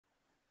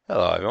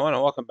Hello everyone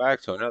and welcome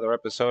back to another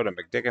episode of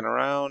McDicken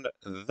Around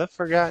the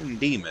Forgotten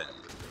Demon.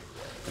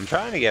 I'm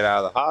trying to get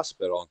out of the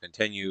hospital and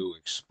continue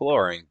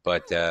exploring,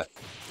 but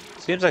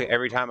seems like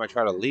every time I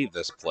try to leave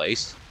this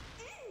place,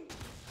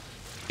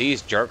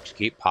 these jerks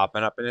keep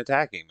popping up and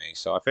attacking me,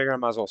 so I figure I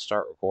might as well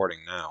start recording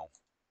now.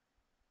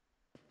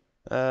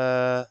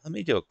 Let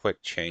me do a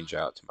quick change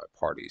out to my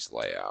party's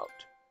layout.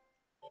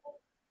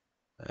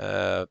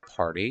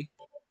 Party.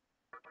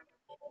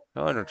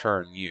 Go and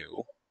return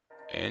you,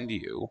 and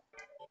you.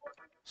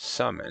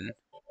 Summon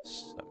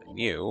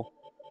you,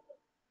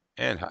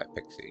 and Hi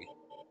Pixie.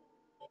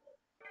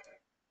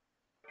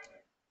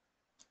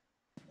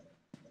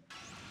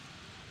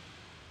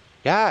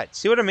 God,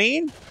 see what I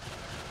mean?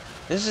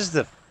 This is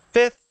the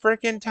 5th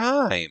freaking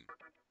time.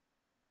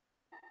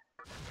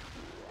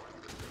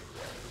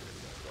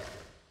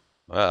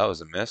 Well, that was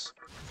a miss.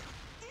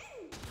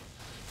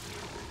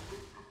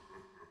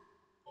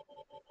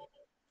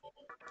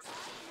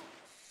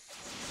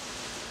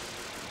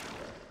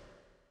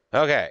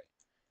 Okay.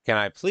 Can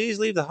I please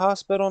leave the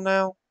hospital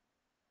now?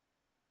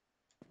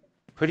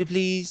 Pretty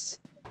please?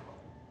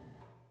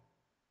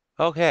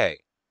 Okay.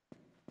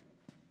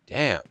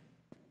 Damn.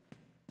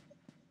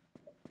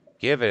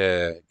 Give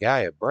a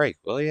guy a break,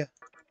 will you?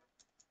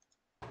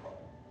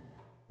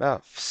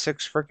 About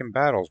 6 freaking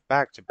battles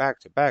back to back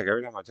to back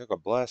every time I took a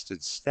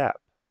blasted step.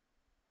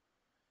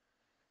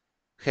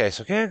 Okay,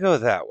 so can't go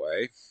that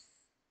way.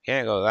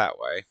 Can't go that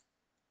way.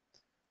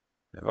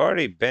 I've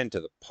already been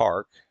to the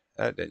park.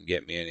 That didn't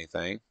get me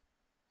anything.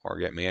 Or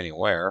get me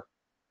anywhere.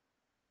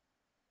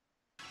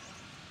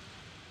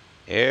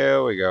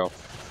 Here we go.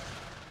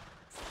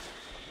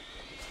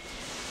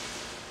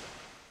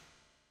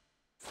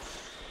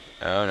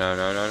 Oh, no,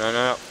 no, no, no,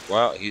 no.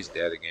 Well, he's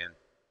dead again.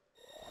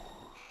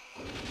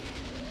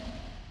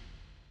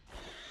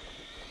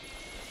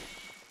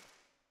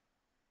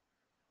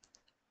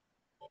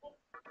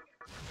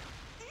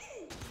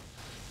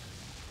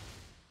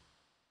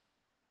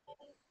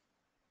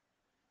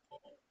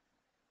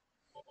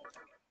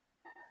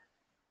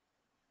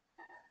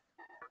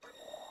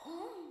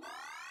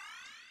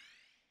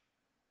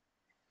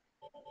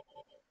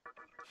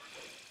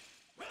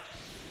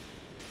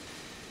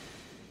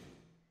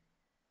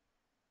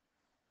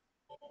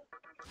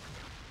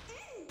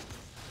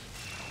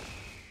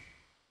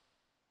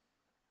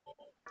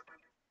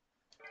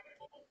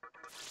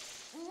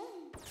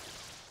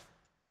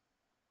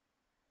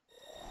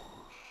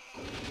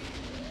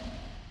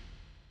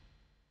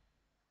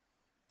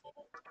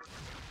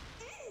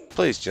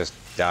 Please just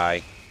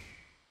die.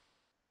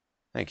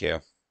 Thank you.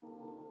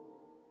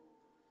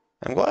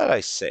 I'm glad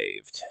I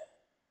saved.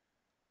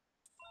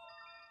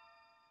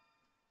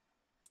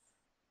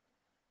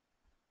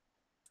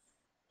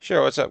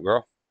 Sure, what's up,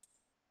 girl?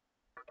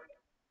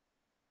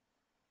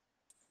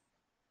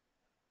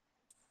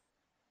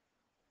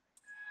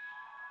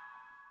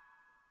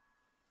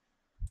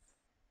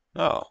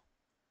 Oh,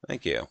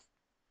 thank you.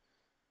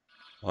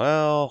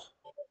 Well,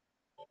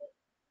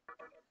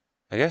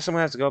 I guess I'm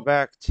gonna have to go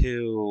back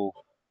to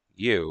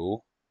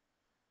you,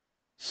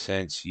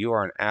 since you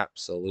are an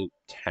absolute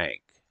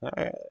tank.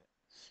 I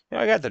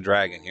got the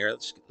dragon here.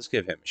 Let's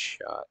give him a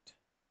shot.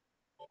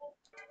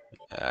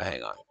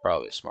 Hang on,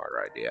 probably a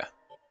smarter idea.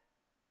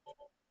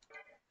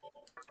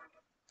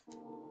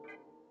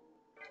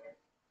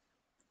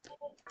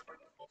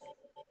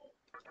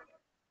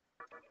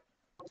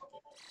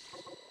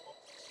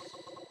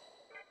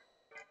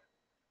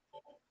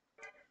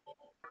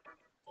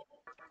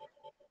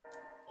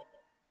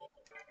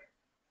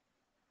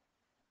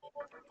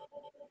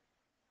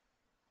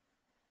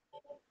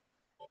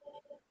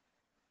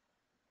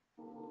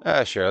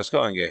 Sure, let's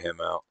go and get him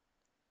out.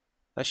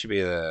 That should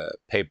be the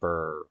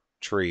paper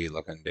tree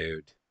looking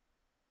dude.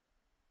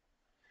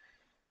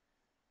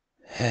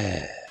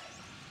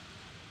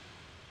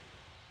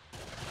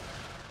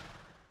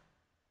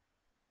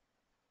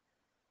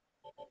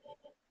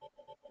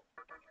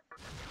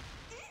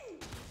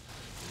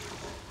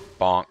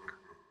 Bonk.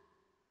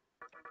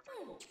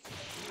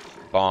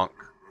 Bonk.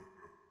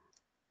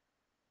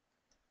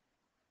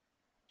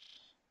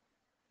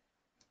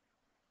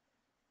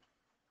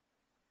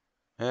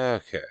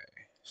 Okay,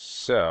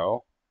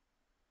 so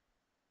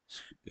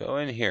let's go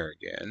in here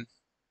again.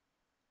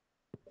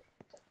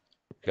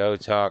 Go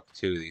talk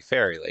to the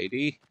fairy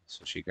lady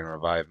so she can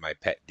revive my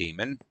pet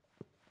demon,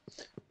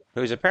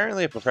 who's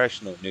apparently a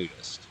professional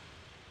nudist.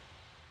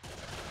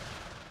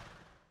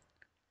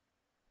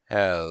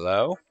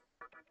 Hello?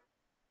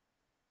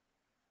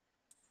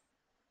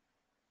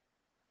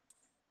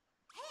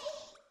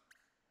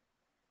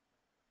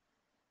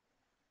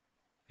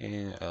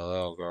 And a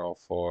little girl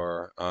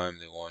for I'm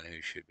the one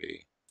who should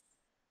be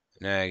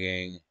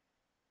nagging.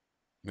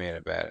 Made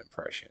a bad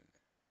impression.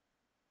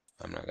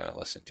 I'm not gonna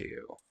listen to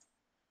you.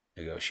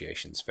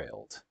 Negotiations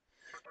failed.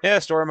 Yeah,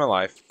 story of my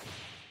life.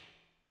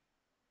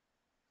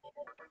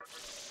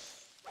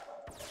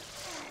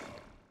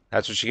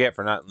 That's what you get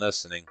for not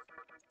listening.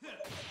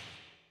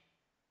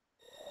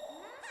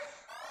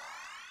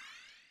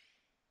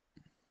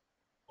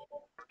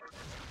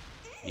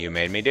 You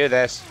made me do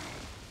this.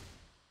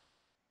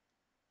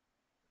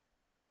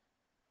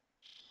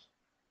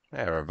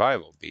 Yeah,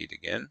 revival beat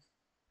again.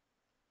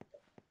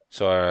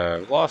 So I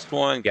lost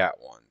one, got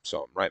one.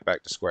 So I'm right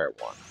back to square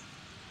one.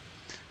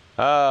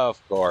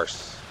 Of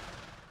course.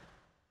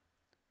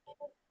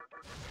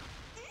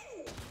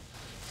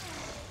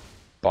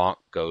 Bonk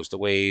goes the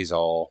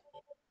Weasel.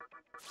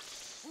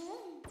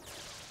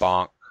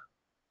 Bonk.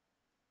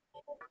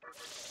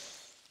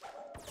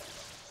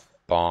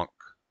 Bonk.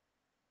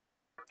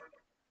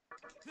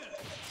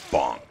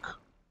 Bonk.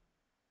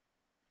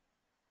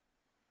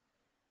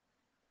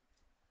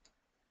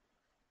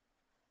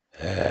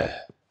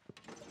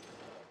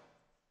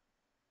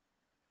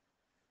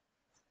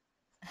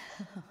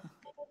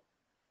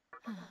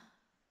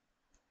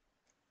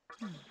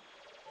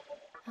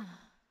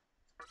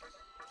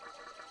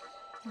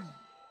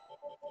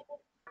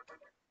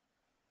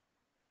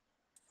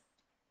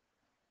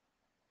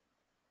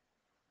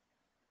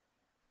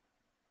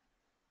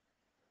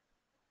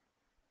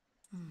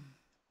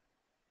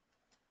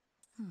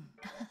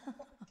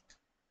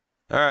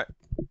 Alright.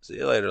 See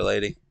you later,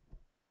 lady.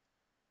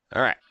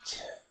 Alright.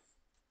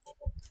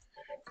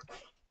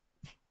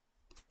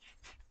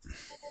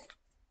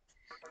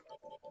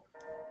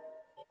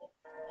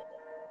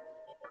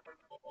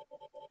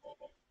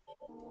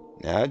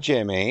 Now,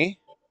 Jimmy,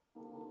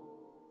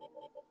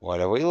 what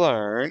have we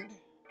learned?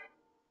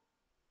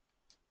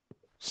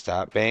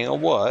 Stop being a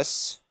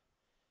wuss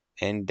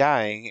and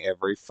dying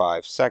every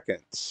 5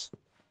 seconds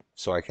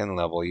so I can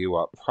level you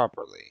up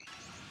properly.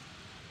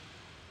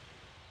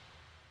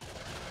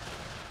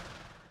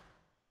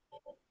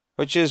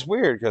 Which is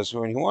weird, because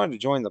when he wanted to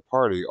join the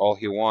party, all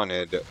he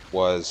wanted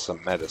was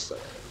some medicine.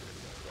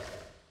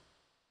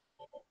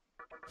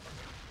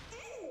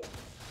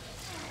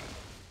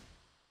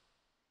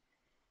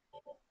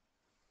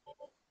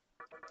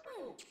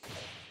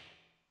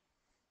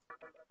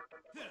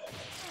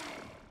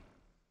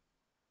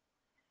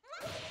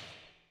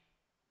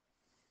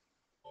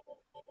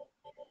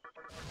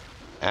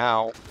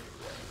 Ow.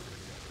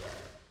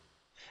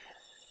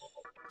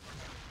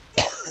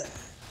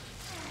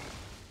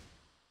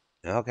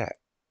 Okay.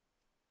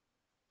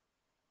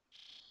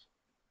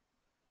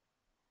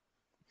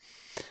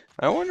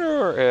 I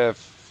wonder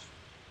if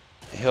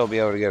he'll be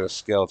able to get a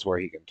skill to where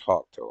he can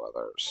talk to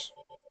others.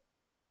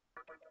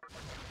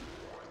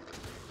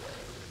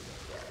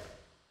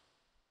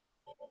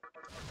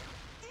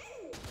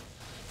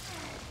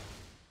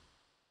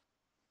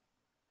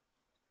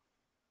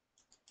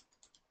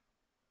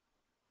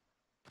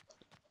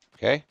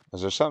 Okay,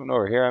 is there something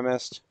over here I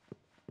missed?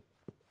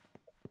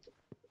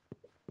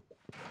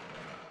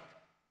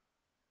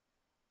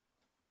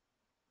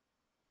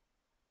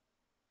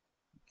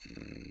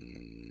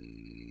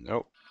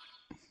 Nope.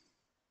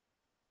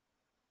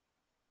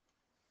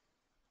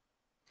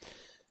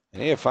 I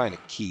need to find a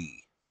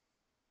key.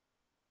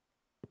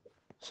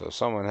 So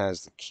someone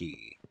has the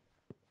key.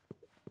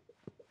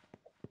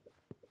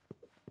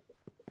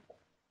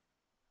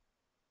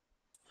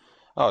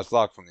 Oh, it's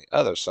locked from the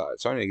other side,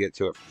 so I need to get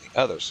to it from the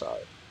other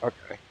side.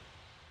 Okay.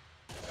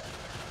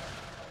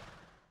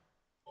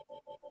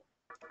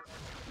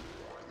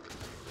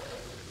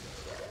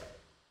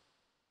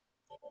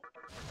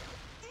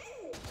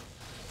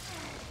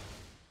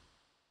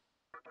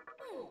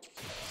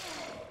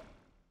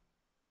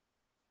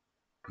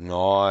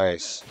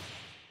 Nice.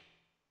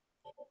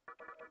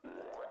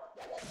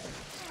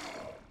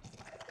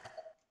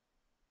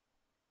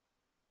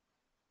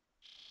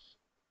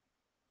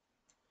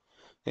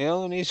 He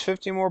only needs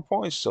 50 more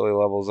points till he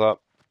levels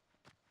up.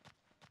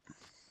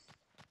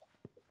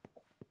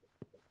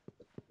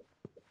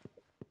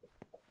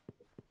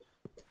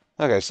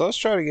 Okay, so let's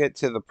try to get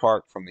to the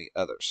park from the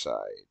other side.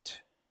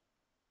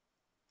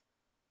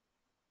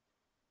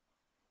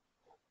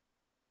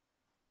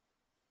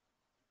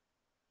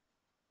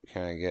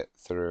 Can I get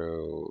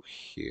through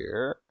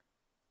here?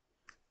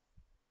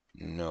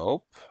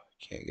 Nope.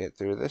 Can't get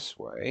through this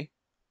way.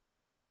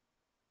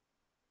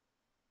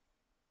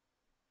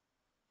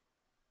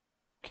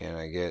 Can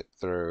I get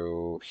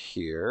through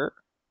here?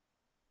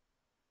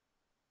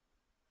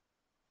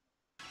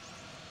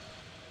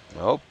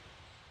 Nope.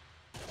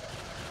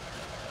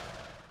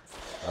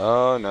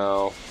 Oh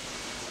no.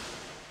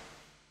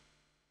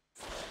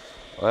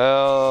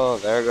 Well,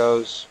 there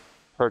goes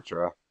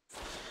Pertra.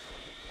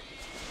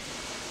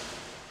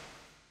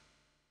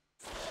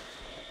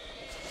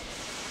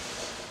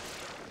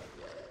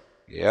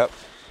 Yep.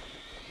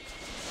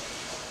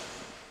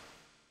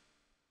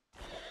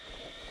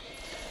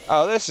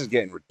 Oh, this is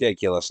getting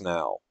ridiculous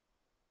now.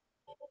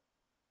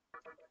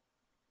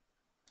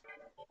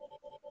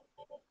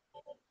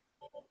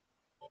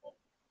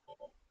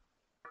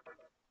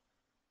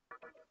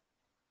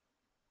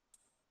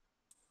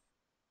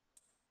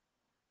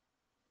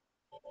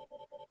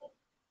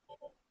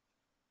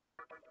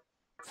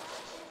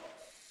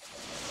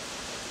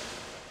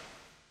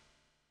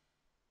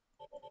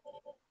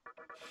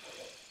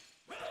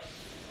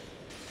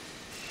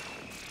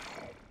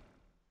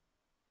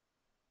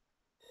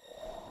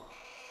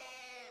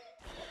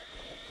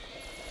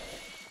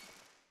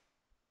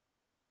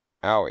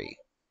 Owie.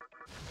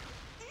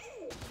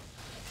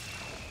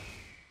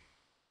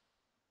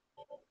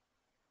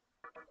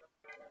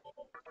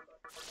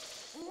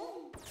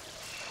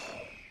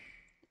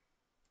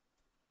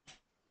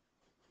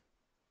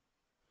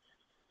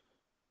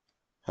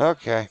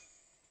 Okay.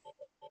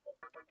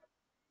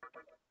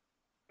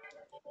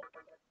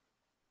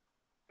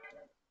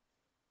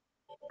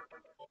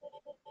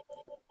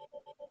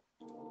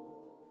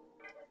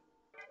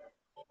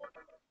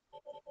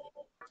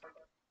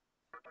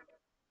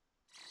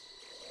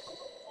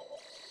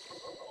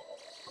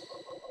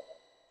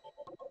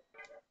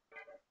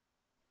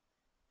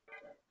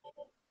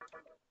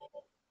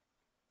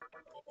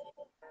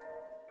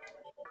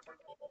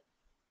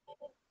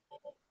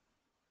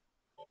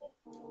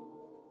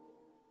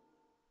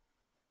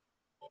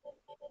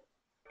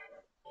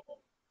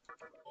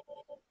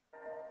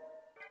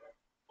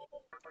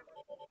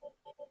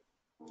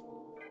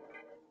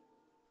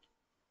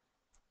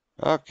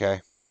 Okay.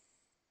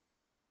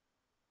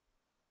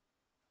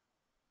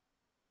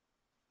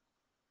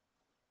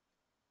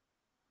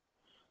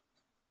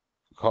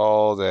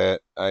 Called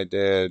it. I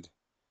did.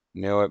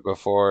 Knew it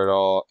before it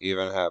all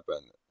even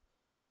happened.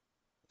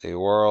 The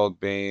world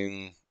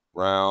being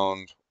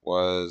round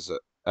was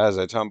as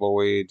a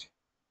tumbleweed.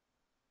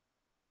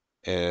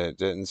 It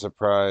didn't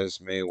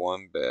surprise me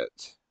one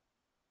bit.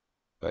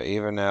 But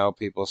even now,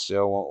 people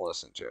still won't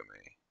listen to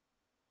me.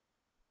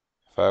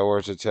 If I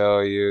were to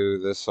tell you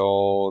this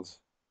old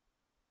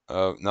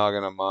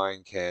noggin of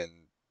mine can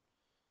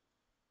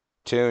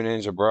tune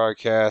into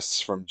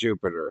broadcasts from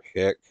Jupiter,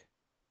 hick,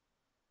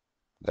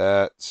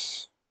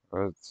 that's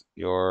with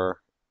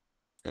your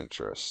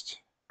interest.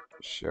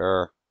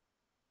 Sure.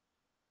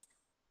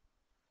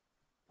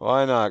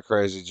 Why not,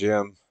 Crazy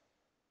Jim?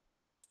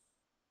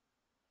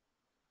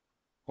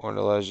 One of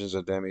the legends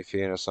of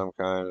demi-fiend of some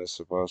kind is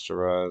supposed to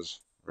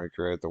rise,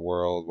 recreate the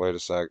world. Wait a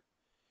sec.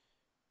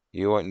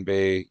 You wouldn't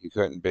be, you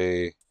couldn't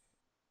be.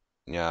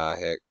 Nah,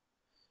 heck.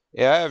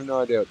 Yeah, I have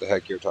no idea what the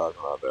heck you're talking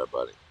about there,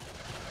 buddy.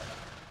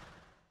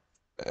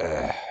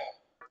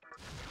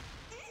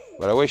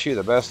 But I wish you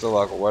the best of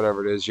luck with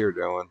whatever it is you're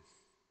doing.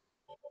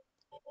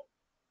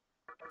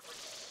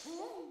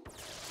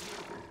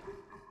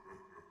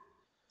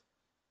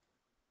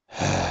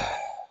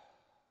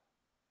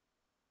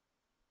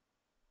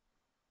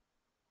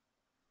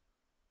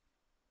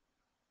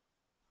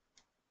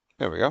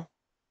 There we go.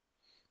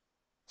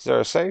 Is there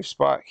a safe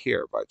spot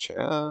here by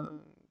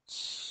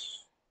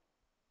chance?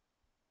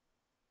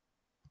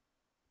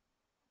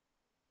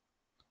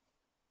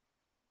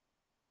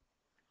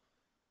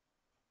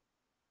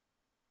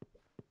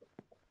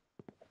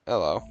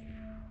 Hello.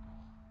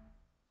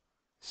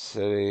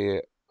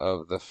 City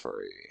of the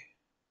Free.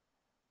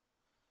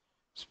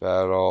 Let's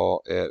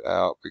battle it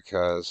out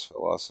because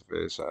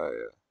philosophies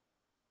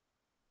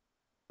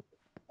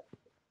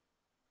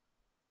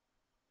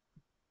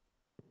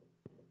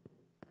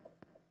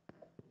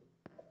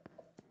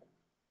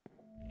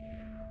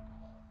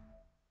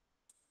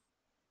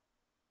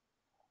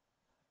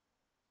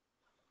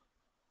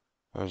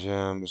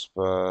gems,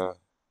 but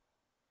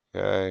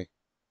okay.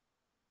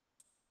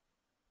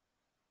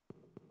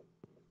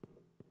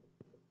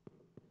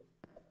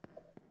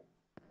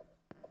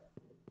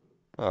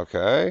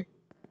 Okay.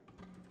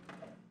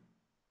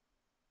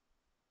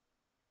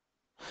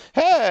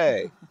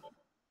 Hey!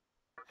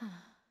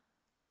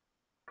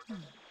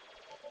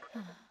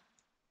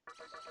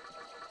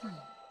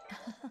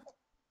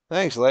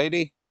 Thanks,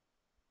 lady.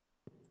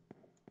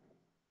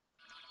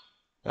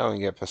 Now we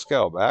can get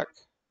Pascal back.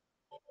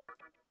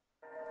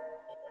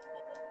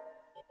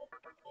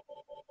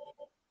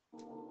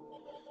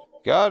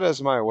 God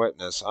as my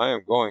witness, I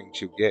am going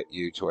to get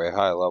you to a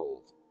high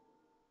level.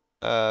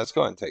 Let's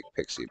go ahead and take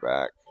Pixie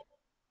back.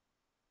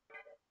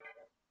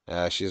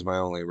 She's my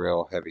only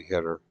real heavy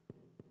hitter.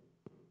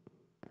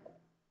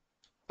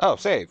 Oh,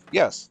 save.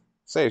 Yes.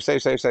 Save,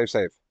 save, save, save,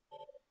 save.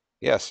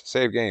 Yes,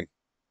 save game.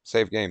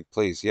 Save game,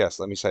 please. Yes,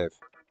 let me save.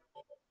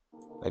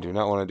 I do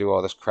not want to do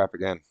all this crap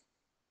again.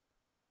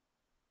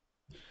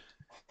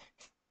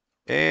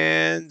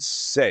 And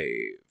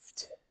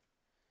saved.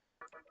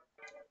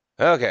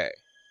 Okay.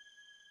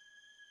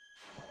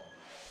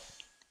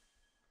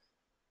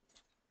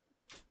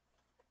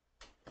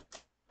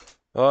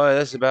 Boy,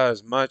 this is about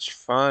as much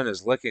fun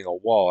as licking a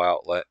wall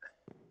outlet.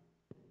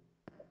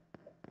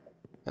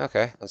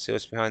 Okay, let's see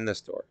what's behind this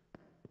door.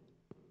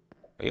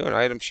 Are you an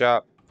item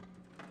shop?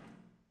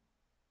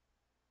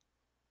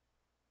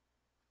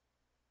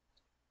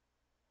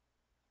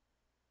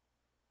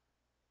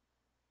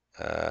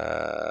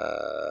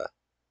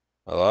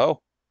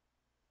 Hello?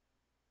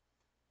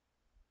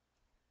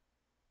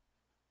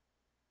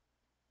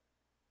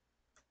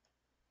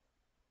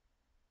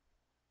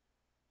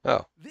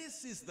 Oh.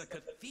 This is the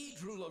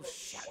Cathedral of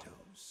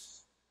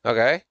Shadows.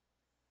 Okay.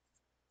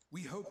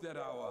 We hope that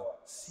our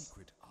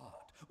secret art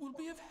will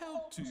be of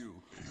help to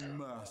you,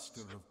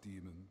 Master of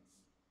Demons.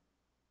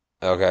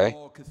 Okay. For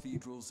more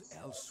cathedrals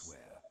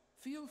elsewhere,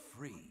 feel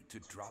free to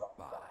drop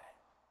by.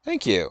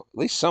 Thank you. At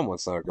least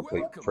someone's not a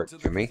complete Welcome prick to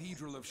to the me.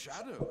 Cathedral of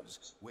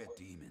Shadows, where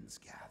demons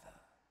gather.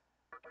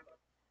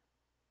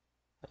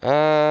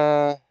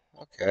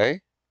 Okay.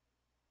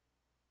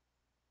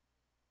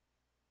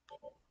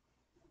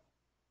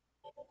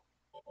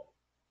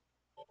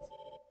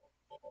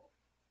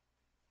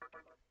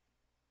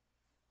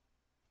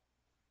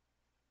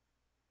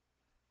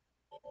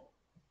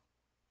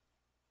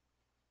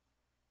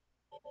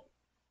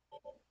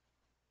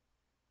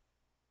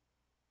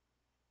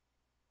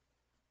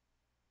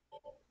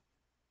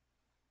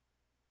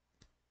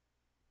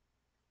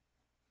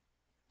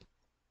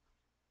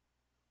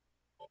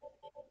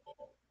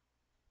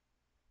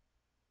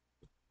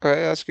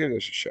 Okay, let's give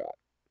this a shot.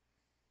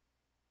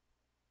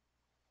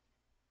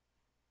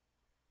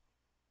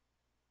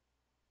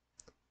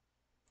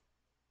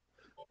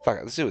 Fuck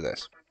it, let's do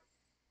this.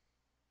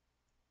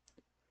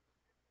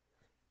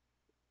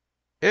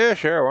 Yeah,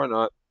 sure, why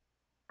not?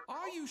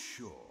 Are you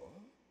sure?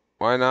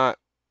 Why not?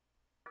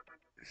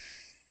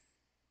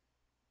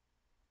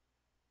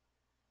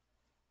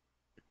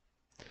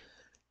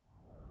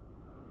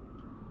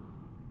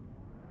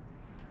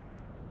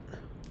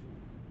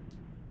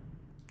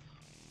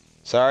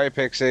 Sorry,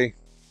 Pixie.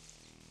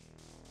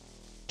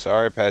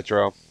 Sorry,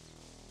 Petro.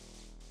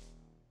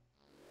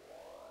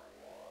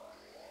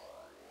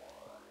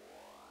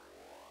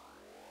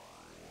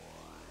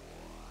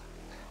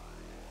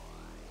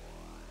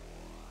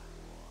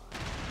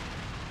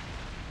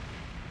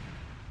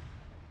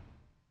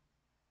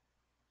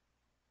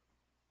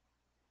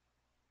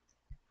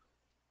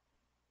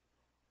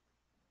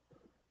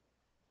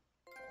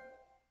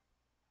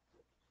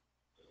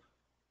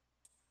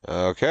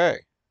 Okay.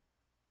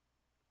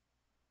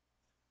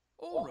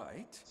 All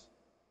right.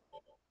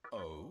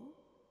 Oh?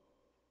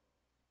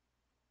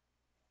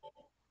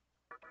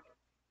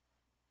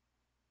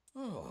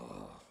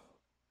 Oh.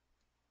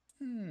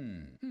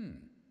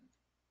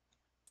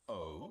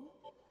 Oh?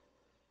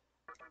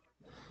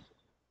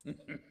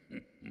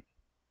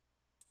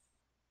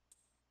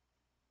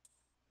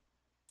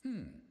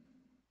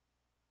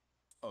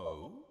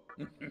 Oh?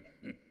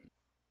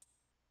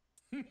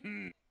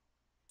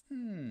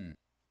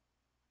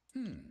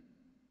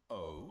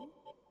 Oh?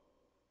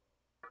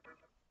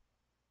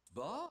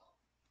 Ba?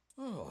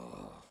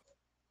 Oh.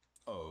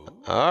 Oh?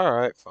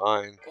 Alright,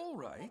 fine. All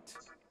right.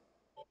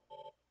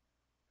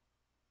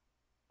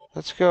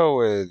 Let's go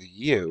with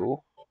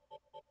you.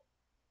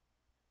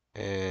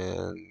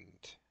 And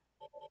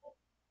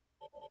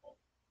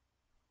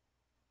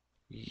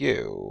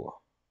you.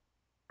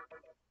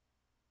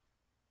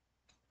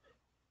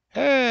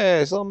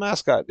 Hey, it's a little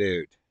mascot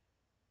dude.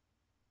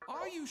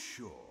 Are you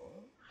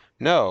sure?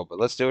 No, but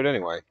let's do it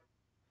anyway.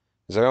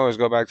 Because I always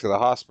go back to the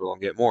hospital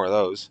and get more of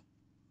those.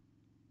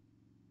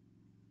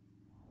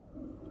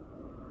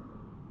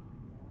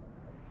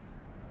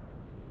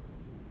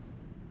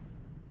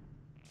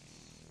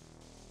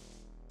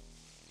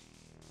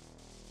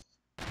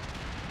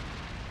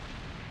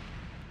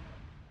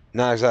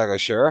 Not exactly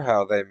sure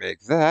how they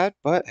make that,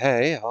 but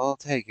hey, I'll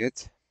take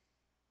it.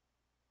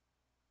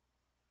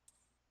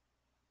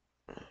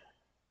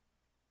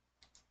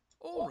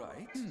 All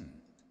right.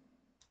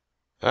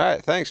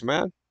 Alright, thanks,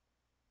 man.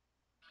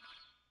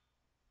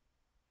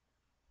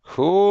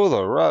 Cool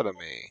the rud of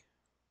me.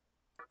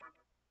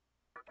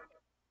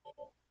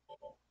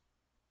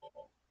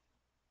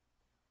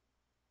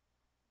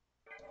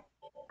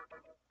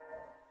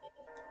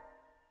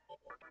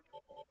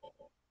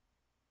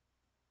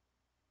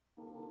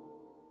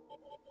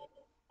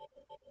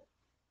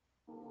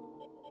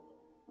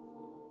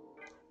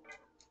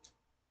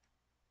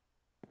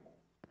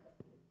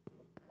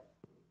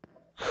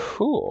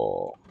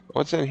 Cool.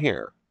 What's in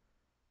here?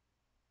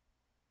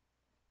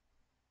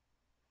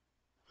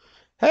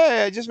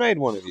 Hey, I just made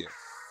one of you.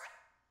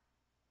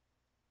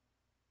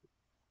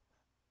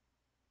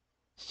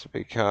 To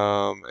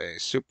become a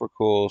super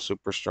cool,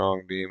 super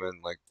strong demon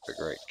like the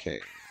Great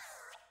King.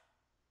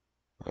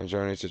 I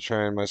journey to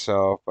train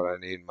myself, but I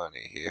need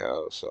money.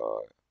 Hee-ho,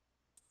 so...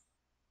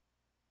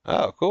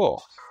 Oh,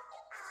 cool.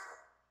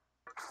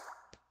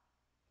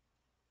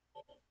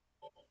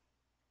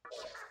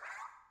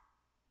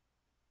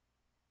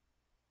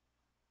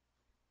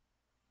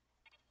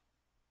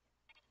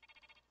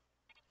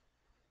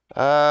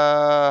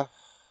 Uh,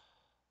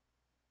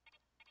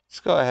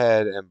 let's go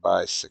ahead and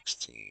buy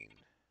 16.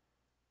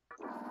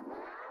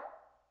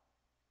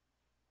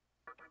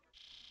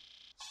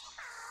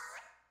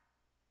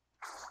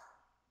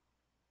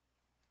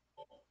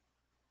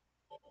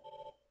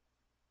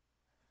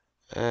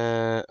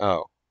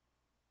 Oh.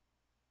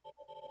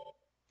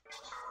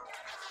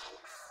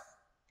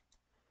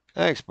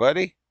 Thanks,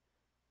 buddy.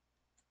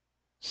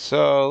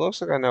 So,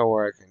 looks like I know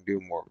where I can do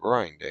more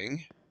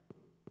grinding.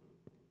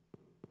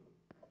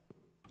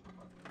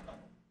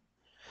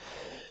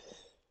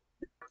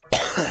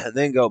 And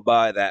then go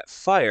buy that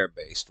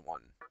fire-based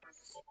one.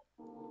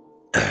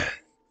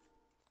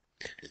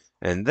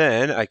 And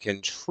then I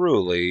can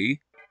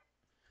truly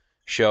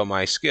show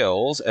my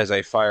skills as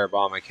a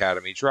Firebomb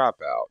Academy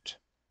dropout.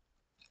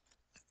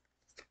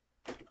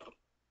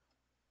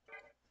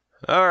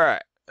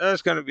 Alright,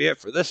 that's going to be it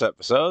for this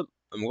episode.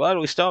 I'm glad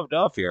we stopped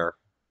off here.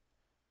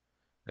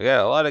 I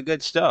got a lot of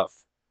good stuff.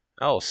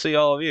 I will see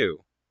all of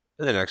you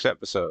in the next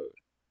episode.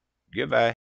 Goodbye.